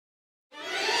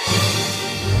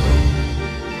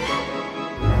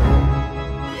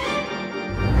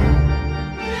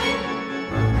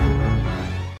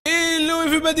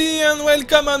everybody and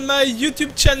welcome on my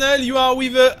YouTube channel. You are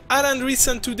with Alendris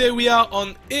and today we are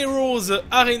on Heroes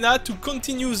Arena to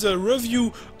continue the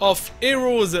review of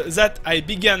Heroes that I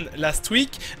began last week,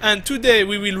 and today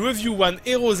we will review one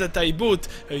hero that I bought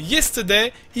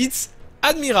yesterday. It's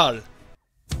Admiral.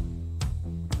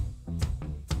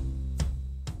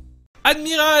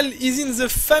 Admiral is in the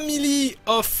family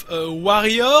of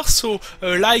warriors, so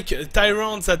like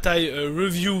Tyrant that I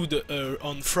reviewed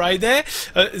on Friday.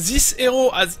 This hero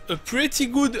has a pretty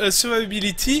good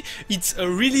survivability. It's a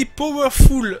really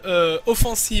powerful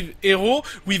offensive hero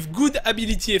with good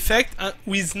ability effect and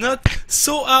with not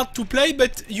so hard to play,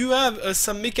 but you have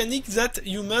some mechanics that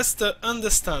you must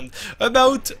understand.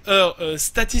 About her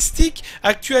statistic,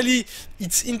 actually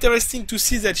it's interesting to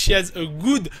see that she has a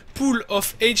good pool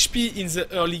of HP in the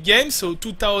early game, so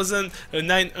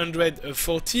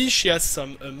 2940. She has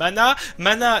some mana.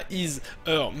 Mana is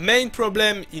her main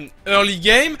problem in early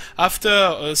game.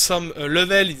 After some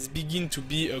level it's begin to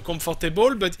be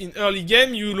comfortable, but in early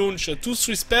game you launch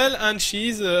 2-3 spell and she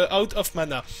is out of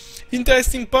mana.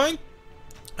 Interesting point.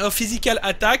 Her physical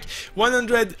attack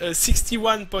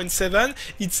 161.7.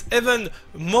 It's even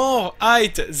more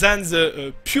height than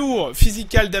the pure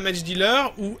physical damage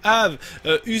dealer, who have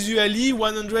usually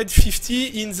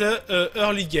 150 in the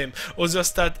early game. Other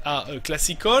stats are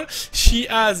classical. She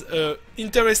has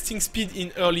interesting speed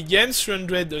in early game,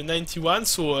 391,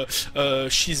 so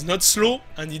she's not slow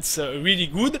and it's really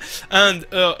good. And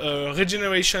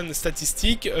regeneration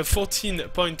statistic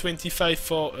 14.25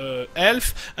 for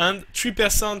health and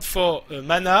 3% for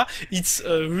mana. It's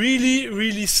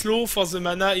really slow for the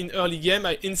mana in early game.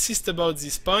 I insist about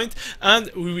this point,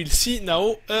 and we will see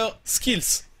now her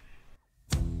skills.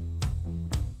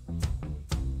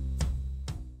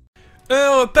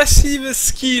 Her passive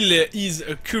skill is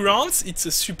Currents. It's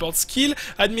a support skill.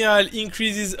 Admiral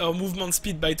increases her movement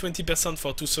speed by 20%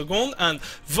 for 2 seconds, and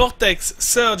Vortex,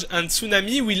 Surge and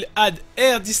Tsunami will add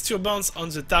air disturbance on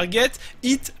the target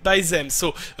hit by them.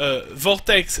 So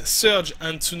Vortex, Surge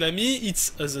and Tsunami, it's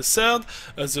the third,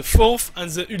 the fourth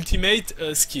and the ultimate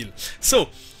skill. So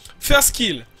first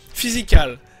skill,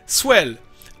 physical, Swell.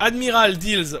 Admiral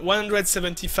deals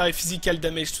 175 physical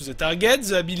damage to the target.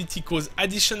 The ability causes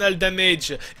additional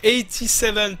damage,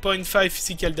 87.5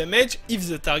 physical damage, if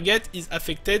the target is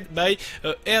affected by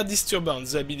air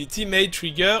disturbance. The ability may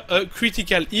trigger a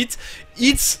critical hit.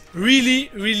 It's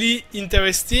really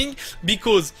interesting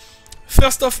because,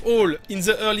 first of all, in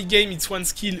the early game it's one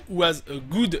skill who has a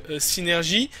good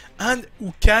synergy and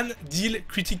who can deal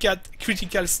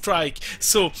critical strike.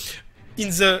 So in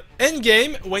the end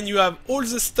game, when you have all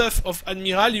the stuff of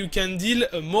Admiral, you can deal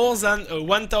more than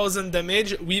 1000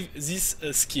 damage with this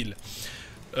skill.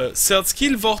 Third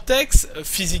skill, Vortex,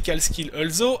 physical skill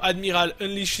also. Admiral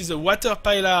unleashes a water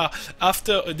pillar.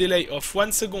 After a delay of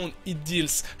 1 second, it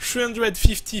deals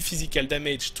 350 physical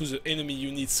damage to the enemy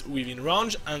units within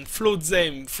range and floats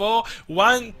them for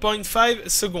 1.5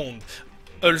 seconds.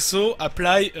 Also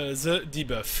apply the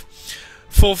debuff.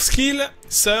 Fourth skill,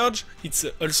 Surge, it's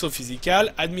also physical.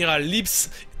 Admiral leaps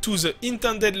to the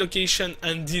intended location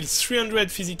and deals 300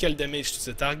 physical damage to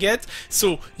the target.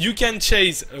 So you can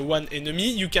chase one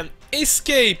enemy, you can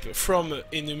escape from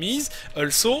enemies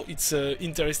also. It's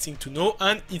interesting to know,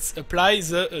 and it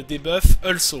applies the debuff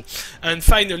also. And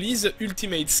finally, the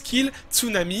ultimate skill,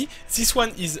 Tsunami. This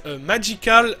one is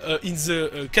magical in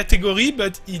the category,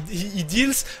 but it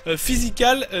deals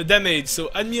physical damage. So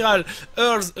Admiral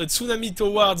hurls a tsunami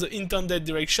towards the intended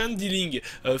direction, dealing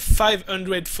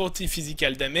 540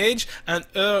 physical damage and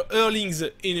hurling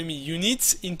the enemy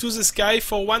units into the sky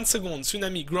for 1 second.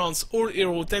 Tsunami grants all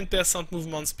heroes 10%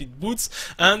 movement speed boosts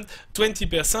and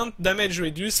 20% damage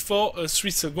reduced for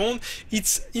 3 seconds.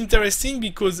 It's interesting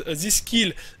because this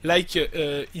skill, like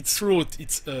its wrote,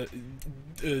 it's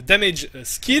damage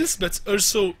skills, but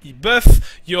also he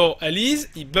buff your allies,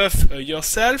 he buff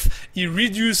yourself, he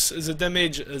reduce the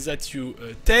damage that you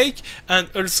take, and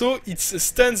also it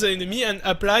stuns the enemy and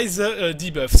applies the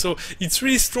debuff. So it's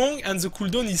really strong and the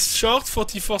cooldown is short,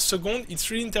 44 seconds.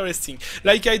 It's really interesting.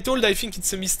 Like I told, I think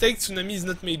it's a mistake. Tsunami is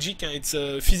not magic and it's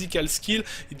a physical skill.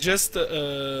 It just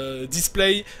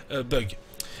display bug.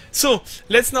 So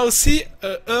let's now see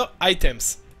her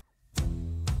items.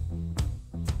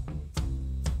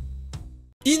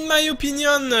 In my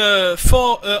opinion,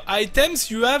 for items,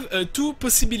 you have two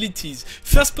possibilities.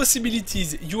 First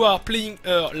possibilities, you are playing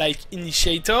like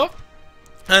Initiator,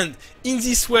 and in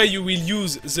this way you will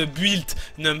use the build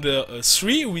number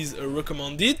 3 with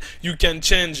recommended. You can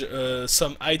change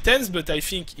some items, but I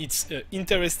think it's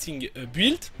interesting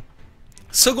build.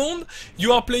 Second,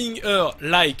 you are playing her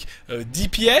like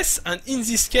DPS, and in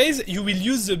this case you will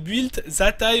use the build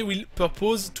that I will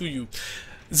propose to you.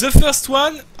 The first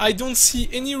one, I don't see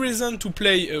any reason to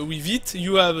play with it.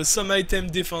 You have some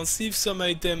items defensive, some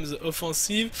items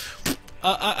offensive.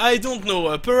 I don't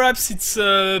know, perhaps it's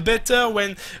better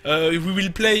when we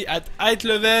will play at high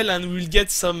level and we will get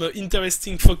some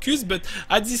interesting focus, but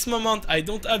at this moment I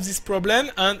don't have this problem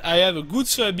and I have a good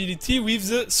survivability with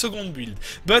the second build.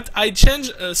 But I change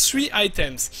 3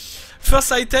 items.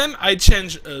 First item, I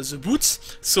change the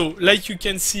boots. So, like you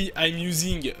can see, I'm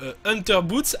using Hunter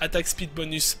boots, attack speed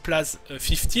bonus plus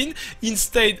 15,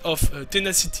 instead of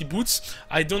tenacity boots.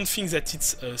 I don't think that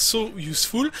it's so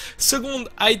useful. Second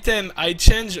item, I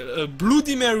change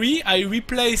Bloody Mary. I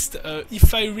replaced,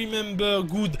 if I remember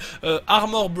good,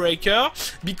 Armor Breaker,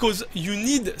 because you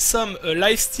need some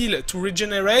lifesteal to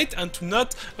regenerate and to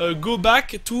not go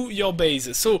back to your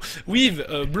base. So,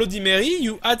 with Bloody Mary,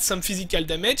 you add some physical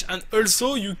damage, and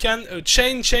also you can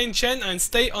chain and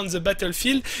stay on the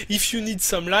battlefield. If you need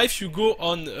some life, you go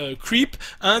on creep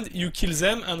and you kill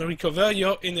them and recover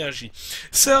your energy.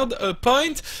 Third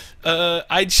point,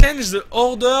 I change the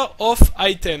order of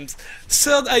items.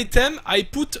 Third item, I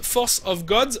put Force of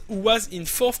Gods, who was in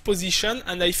 4th position,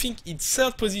 and I think it's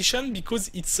 3rd position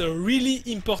because it's a really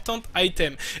important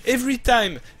item. Every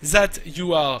time that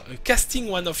you are casting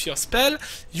one of your spells,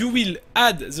 you will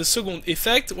add the second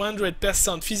effect,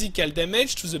 100% physical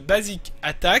damage to the basic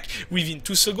attack within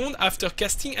 2 seconds after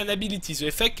casting an ability. The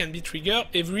effect can be triggered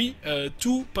every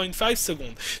 2.5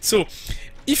 seconds. So,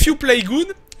 if you play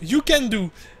good, you can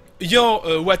do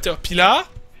your water pillar,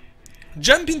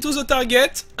 jump into the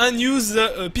target and use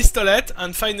the pistolet,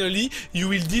 and finally you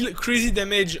will deal crazy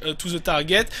damage to the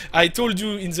target. I told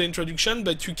you in the introduction,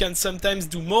 but you can sometimes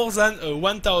do more than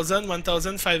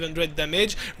 1500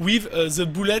 damage with the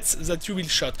bullets that you will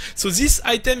shot. So this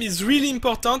item is really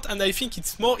important, and I think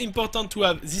it's more important to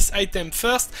have this item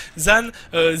first than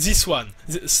this one.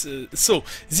 So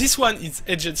this one is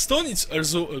Edged Stone. It's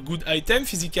also a good item.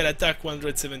 Physical attack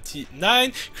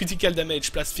 179, critical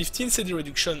damage plus 15, CD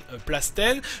reduction plus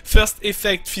 10. First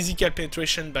effect, physical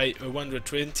penetration by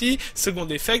 120.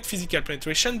 Second effect, physical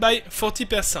penetration by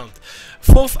 40%.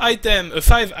 Fourth item,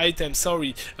 5 items,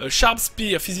 sorry. Sharp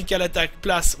spear, physical attack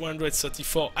plus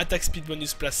 134, attack speed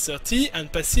bonus plus 30,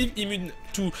 and passive immune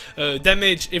to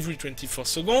damage every 24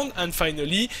 seconds. And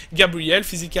finally, Gabriel,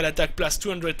 physical attack plus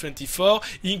 224,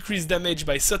 increase damage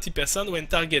by 30% when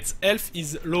target's health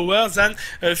is lower than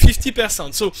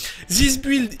 50%. So this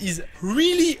build is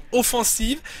really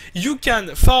offensive. You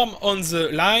can farm on the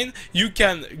line, you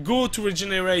can go to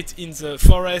regenerate in the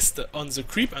forest on the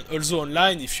creep, and also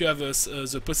online if you have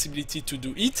the possibility to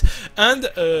do it, and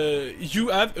you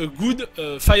have a good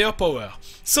firepower.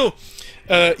 So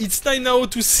it's time now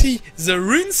to see the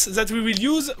runes that we will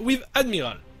use with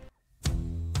Admiral.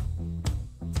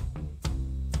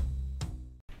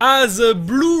 As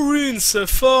blue runes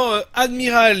for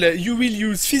Admiral, you will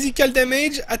use physical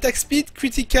damage, attack speed,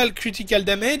 critical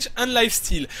damage, and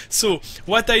lifesteal. So,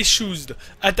 what I choose,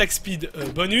 attack speed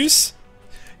bonus,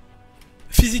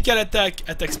 physical attack,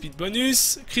 attack speed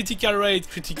bonus, critical rate,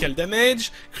 critical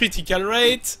damage, critical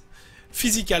rate,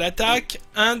 physical attack,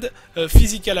 and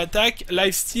physical attack,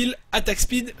 lifesteal, attack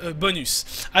speed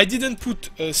bonus. I didn't put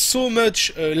so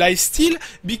much lifesteal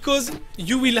because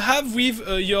you will have with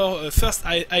your first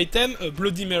item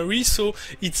Bloody Mary, so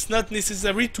it's not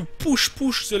necessary to push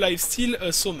the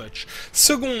lifesteal so much.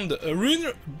 Second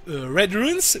rune, red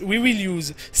runes, we will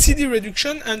use CD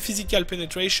reduction and physical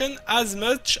penetration as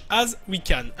much as we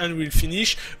can, and we'll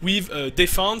finish with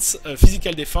defense,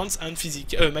 physical defense,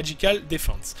 and magical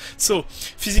defense. So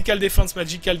physical defense,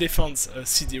 magical defense,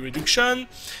 CD reduction,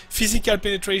 physical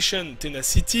penetration,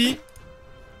 tenacity,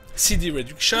 CD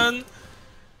reduction,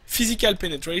 physical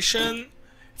penetration,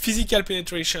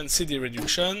 CD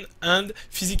reduction, and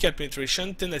physical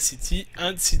penetration, tenacity,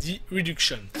 and CD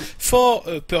reduction. For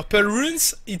purple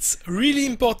runes, it's really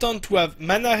important to have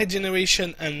mana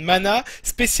regeneration and mana,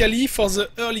 especially for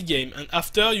the early game, and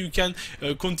after you can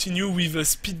continue with a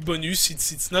speed bonus.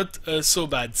 It's not so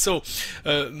bad. So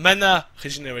mana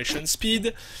regeneration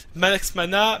speed, max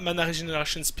mana, mana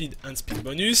regeneration speed and speed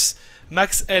bonus,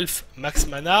 max health, max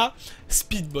mana,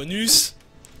 speed bonus,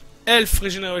 health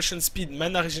regeneration speed,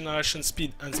 mana regeneration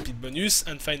speed, and speed bonus,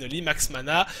 and finally max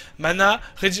mana, mana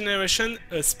regeneration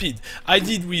speed. I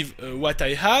did with what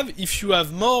I have. If you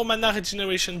have more mana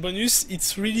regeneration bonus,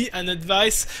 it's really an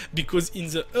advice, because in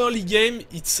the early game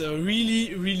it's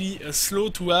really slow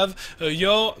to have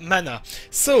your mana.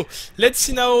 So let's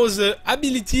see now the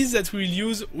abilities that we will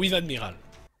use with Admiral.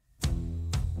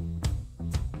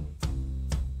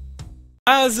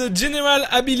 As a general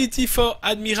ability for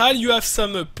Admiral, you have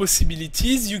some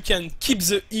possibilities. You can keep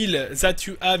the heal that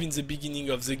you have in the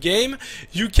beginning of the game.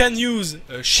 You can use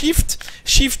Shift.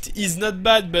 Shift is not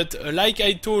bad, but like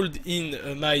I told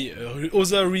in my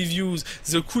other reviews,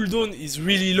 the cooldown is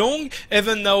really long.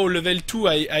 Even now, level 2,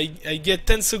 I get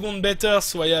 10 seconds better,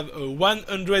 so I have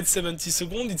 170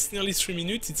 seconds. It's nearly 3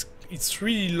 minutes. It's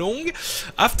really long.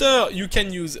 After, you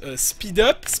can use speed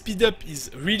up. Speed up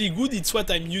is really good. It's what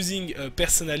I'm using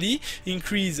personally.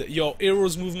 Increase your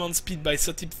hero's movement speed by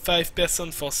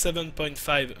 35% for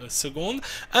 7.5 seconds.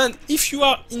 And if you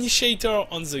are initiator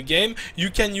on the game, you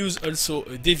can use also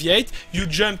deviate. You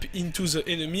jump into the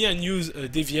enemy and use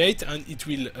deviate, and it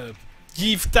will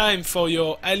give time for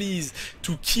your allies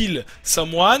to kill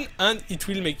someone, and it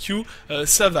will make you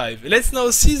survive. Let's now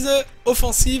see the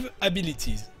offensive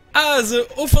abilities. As an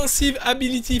offensive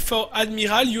ability for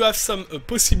Admiral, you have some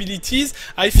possibilities.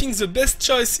 I think the best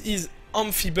choice is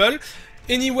Amphible.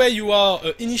 Anyway, you are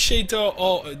an initiator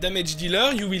or a damage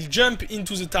dealer, you will jump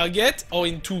into the target or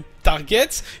into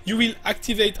targets. You will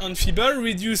activate Amphible,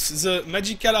 reduce the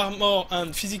magical armor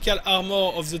and physical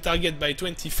armor of the target by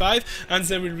 25, and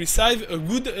they will receive a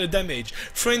good damage.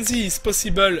 Frenzy is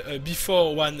possible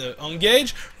before one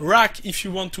engage. Rack if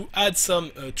you want to add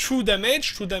some true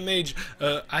damage. True damage,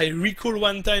 I recall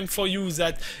one time for you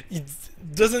that it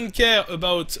doesn't care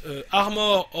about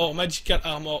armor or magical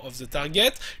armor of the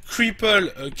target.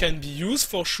 Cripple can be used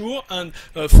for sure, and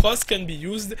Frost can be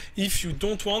used if you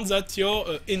don't want that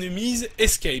your enemies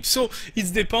escape. So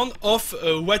it depends of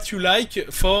what you like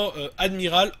for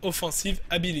Admiral offensive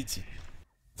ability.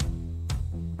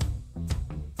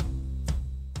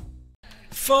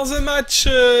 For the match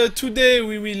today,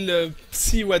 we will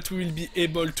see what we will be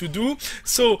able to do.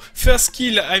 So first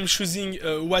skill, I'm choosing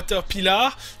Water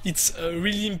Pillar. It's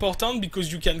really important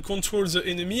because you can control the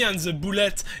enemy, and the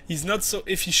bullet is not so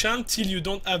efficient till you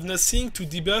don't have nothing to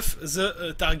debuff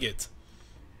the target.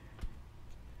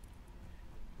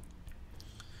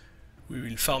 We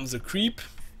will farm the creep.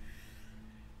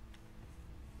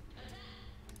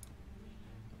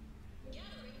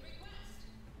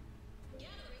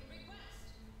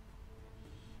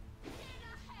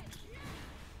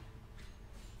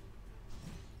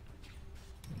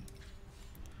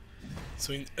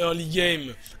 So in early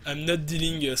game, I'm not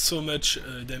dealing so much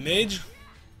damage,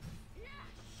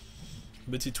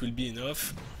 but it will be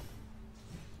enough.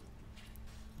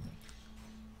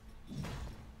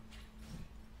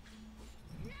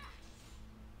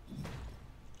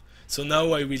 So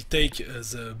now I will take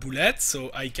the bullet, so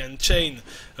I can chain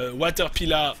Water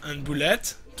Pillar and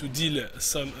bullet to deal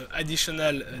some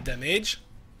additional damage,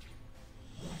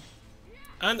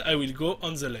 and I will go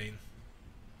on the lane.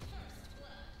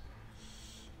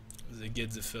 They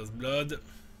get the first blood.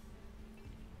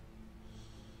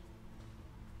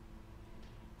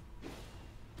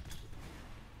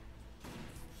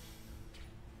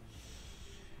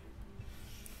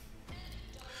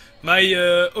 My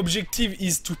objective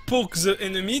is to poke the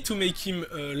enemy to make him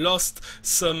lost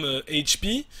some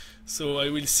HP. So I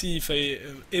will see if I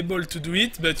am able to do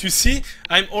it. But you see,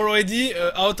 I'm already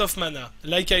out of mana.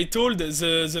 Like I told,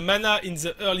 the mana in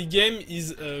the early game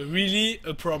is really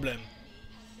a problem.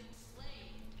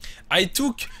 I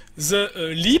took the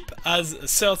leap as a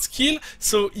third skill,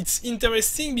 so it's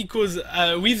interesting because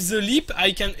with the leap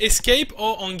I can escape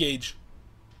or engage.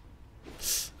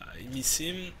 I miss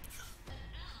him.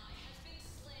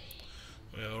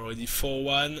 We're already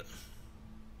 4-1.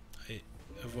 I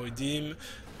avoid him.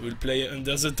 We'll play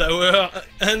under the tower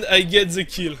and I get the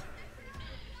kill.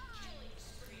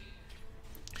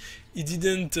 He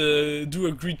didn't do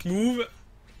a great move.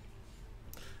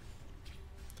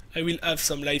 I will have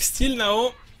some life steal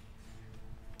now,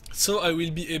 so I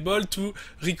will be able to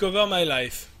recover my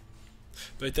life.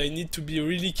 But I need to be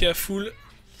really careful,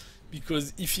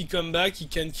 because if he comes back, he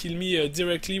can kill me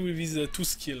directly with his 2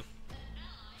 skill.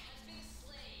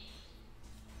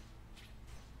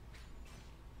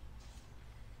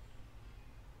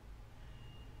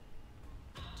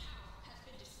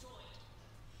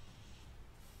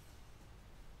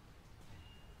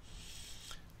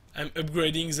 I'm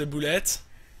upgrading the bullet,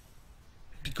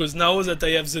 because now that I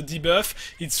have the debuff,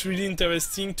 it's really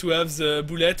interesting to have the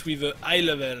bullet with a high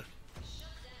level.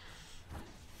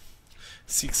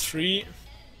 6-3.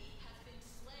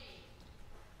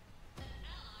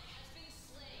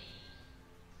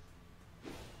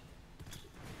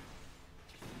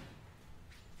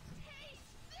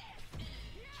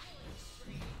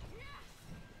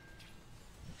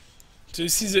 So you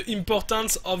see the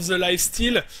importance of the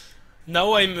lifesteal.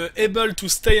 Now I'm able to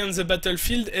stay on the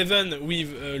battlefield even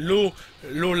with low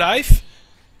life.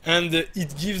 and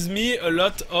it gives me a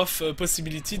lot of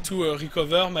possibility to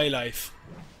recover my life.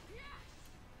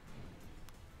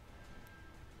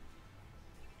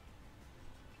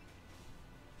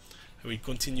 I will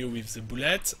continue with the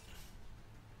bullet,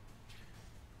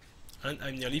 and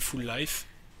I'm nearly full life.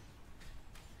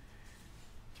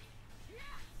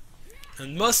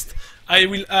 And most I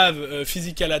will have a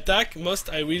physical attack, most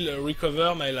I will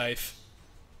recover my life.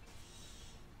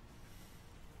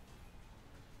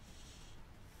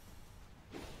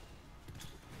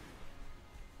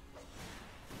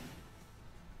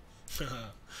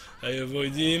 I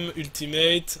avoid him,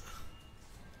 ultimate.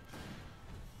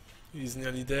 He's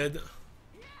nearly dead.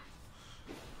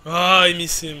 Ah, I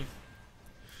miss him.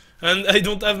 And I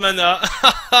don't have mana.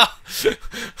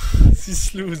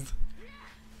 This lose.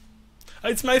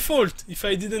 It's my fault. If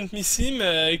I didn't miss him,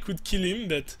 I could kill him,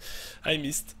 but I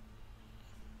missed.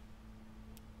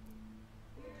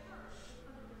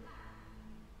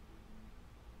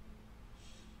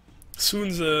 Soon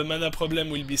the mana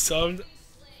problem will be solved.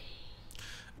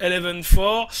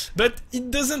 11-4, but it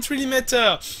doesn't really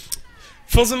matter.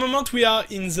 For the moment we are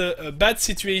in the bad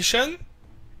situation,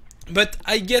 but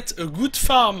I get a good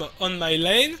farm on my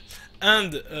lane,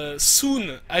 and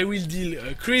soon I will deal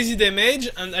crazy damage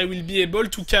and I will be able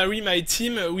to carry my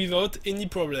team without any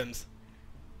problems.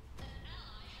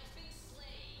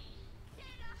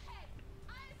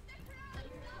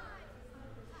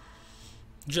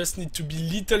 Just need to be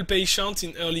little patient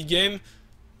in early game.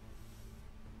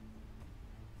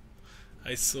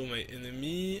 I saw my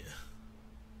enemy.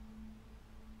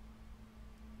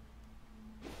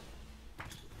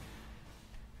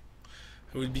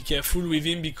 I will be careful with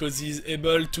him because he's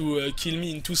able to kill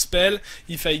me in 2 spells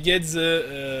if I get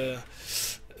the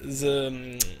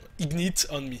ignite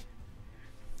on me.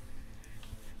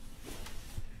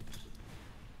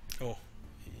 Oh,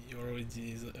 he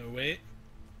already is away.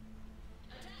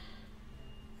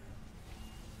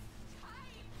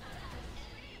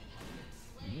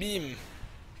 Beam.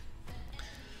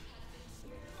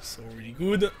 So really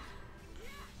good.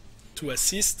 2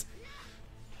 assists.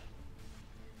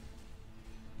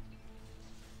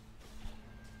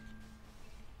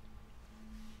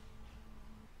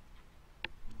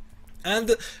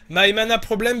 And my mana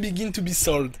problem begin to be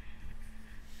solved.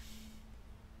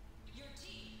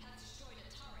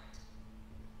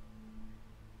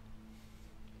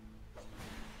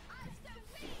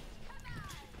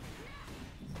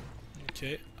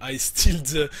 Okay, I steal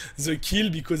the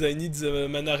kill because I need the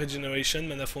mana regeneration,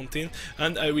 mana fountain,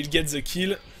 and I will get the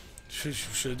kill.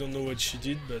 I don't know what she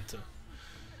did, but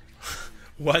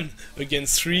 1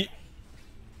 against 3.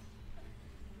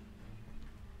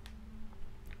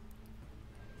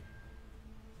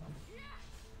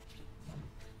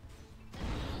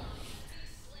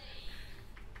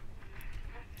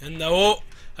 And now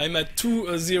I'm at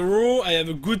 2-0, I have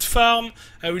a good farm,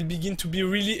 I will begin to be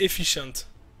really efficient.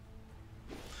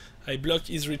 I block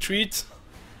his retreat.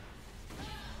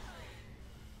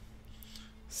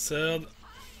 3rd.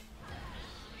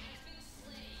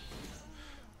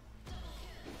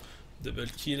 Double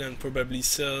kill and probably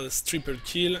triple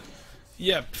kill.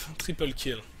 Yep, triple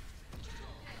kill.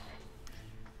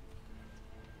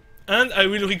 And I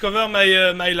will recover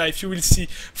my life, you will see.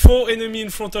 4 enemies in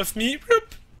front of me.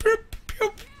 Bloop, bloop,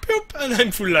 bloop, bloop, and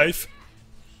I'm full life.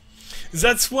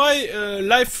 That's why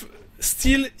life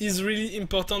steal is really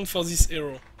important for this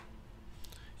hero.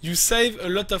 You save a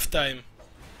lot of time.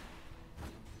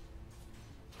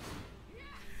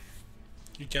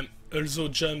 You can also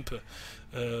jump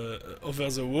over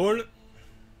the wall.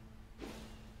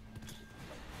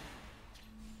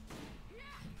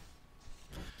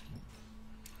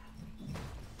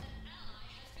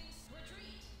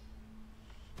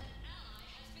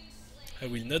 I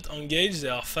will not engage,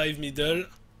 there are 5 middle,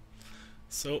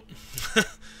 so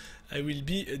I will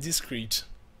be discreet.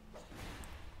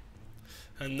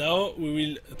 And now we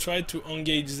will try to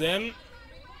engage them.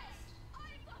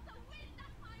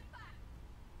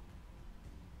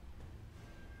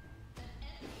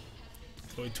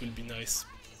 Oh, it will be nice.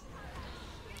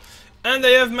 And I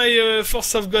have my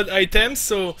Force of God item,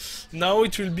 so now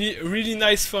it will be really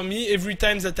nice for me. Every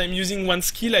time that I'm using one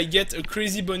skill, I get a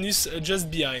crazy bonus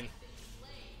just behind.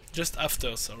 Just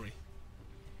after, sorry.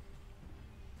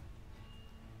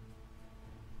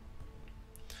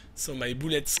 So my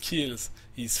bullet skills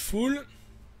is full.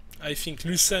 I think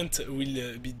Lucent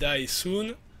will be die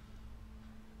soon.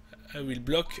 I will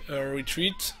block her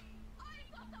retreat.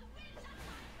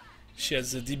 She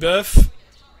has the debuff.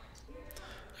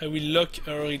 I will lock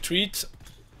her retreat.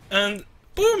 And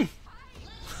boom!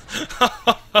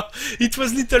 It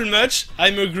was little much,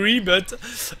 I'm agree, but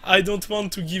I don't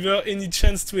want to give her any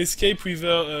chance to escape with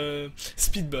her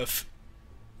speed buff.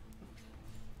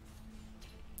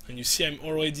 And you see I'm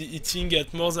already hitting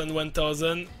at more than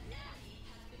 1000.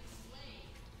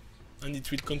 And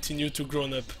it will continue to grow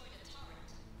up.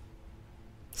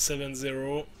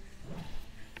 7-0.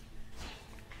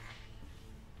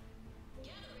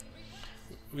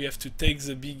 We have to take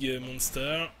the big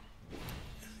monster.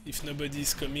 If nobody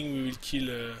is coming, we will kill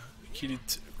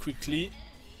it quickly.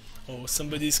 Oh,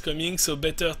 somebody is coming, so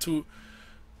better to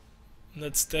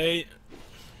not stay.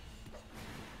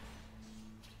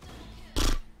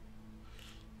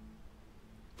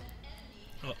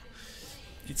 Oh,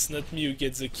 it's not me who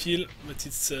gets the kill, but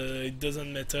it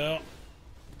doesn't matter.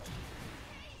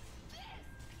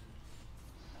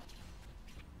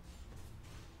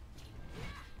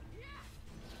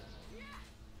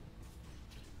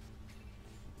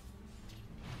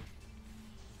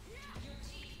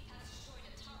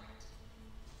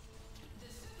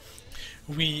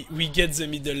 We get the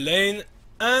middle lane,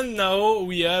 and now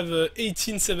we have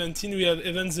 18-17. We have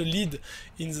even the lead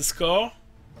in the score.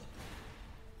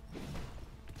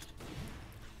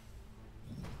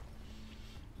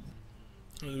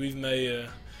 And with my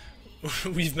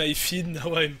with my feed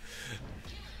now, I'm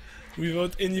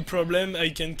without any problem. I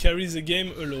can carry the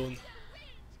game alone.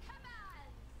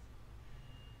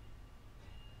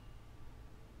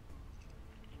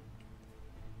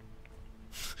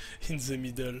 In the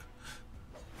middle.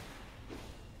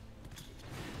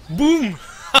 Boom!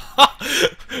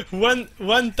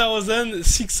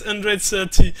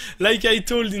 1630. Like I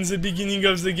told in the beginning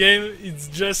of the game, it's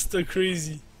just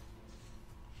crazy.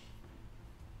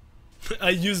 I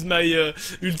used my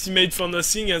ultimate for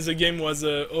nothing and the game was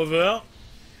over.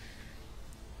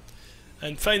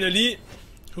 And finally,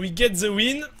 we get the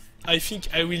win. I think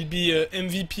I will be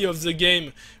MVP of the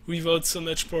game without so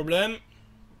much problem.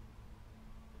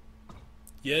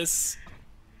 Yes.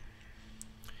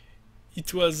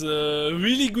 It was a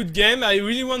really good game. I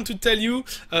really want to tell you,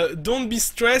 don't be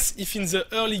stressed if in the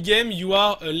early game you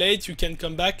are late, you can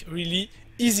come back really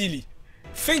easily.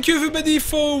 Thank you everybody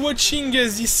for watching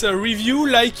this review.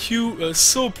 Like you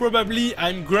saw probably,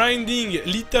 I'm grinding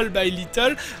little by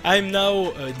little. I'm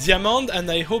now diamond and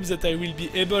I hope that I will be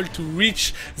able to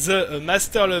reach the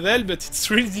master level, but it's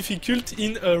really difficult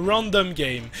in a random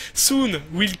game. Soon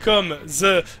will come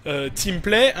the team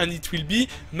play and it will be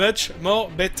much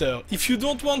more better. If you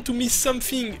don't want to miss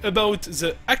something about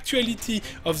the actuality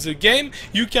of the game,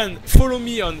 you can follow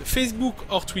me on Facebook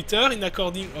or Twitter in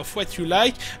according of what you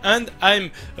like, and I'm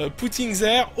putting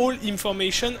there all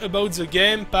information about the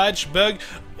game, patch, bug,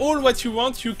 all what you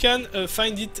want, you can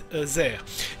find it there.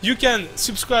 You can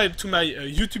subscribe to my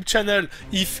YouTube channel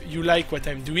if you like what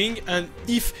I'm doing, and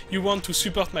if you want to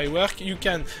support my work, you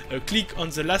can click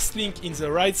on the last link in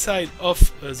the right side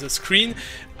of the screen,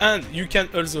 and you can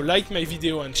also like my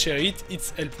video and share it.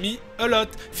 It's helped me a lot.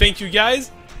 Thank you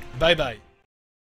guys, bye bye.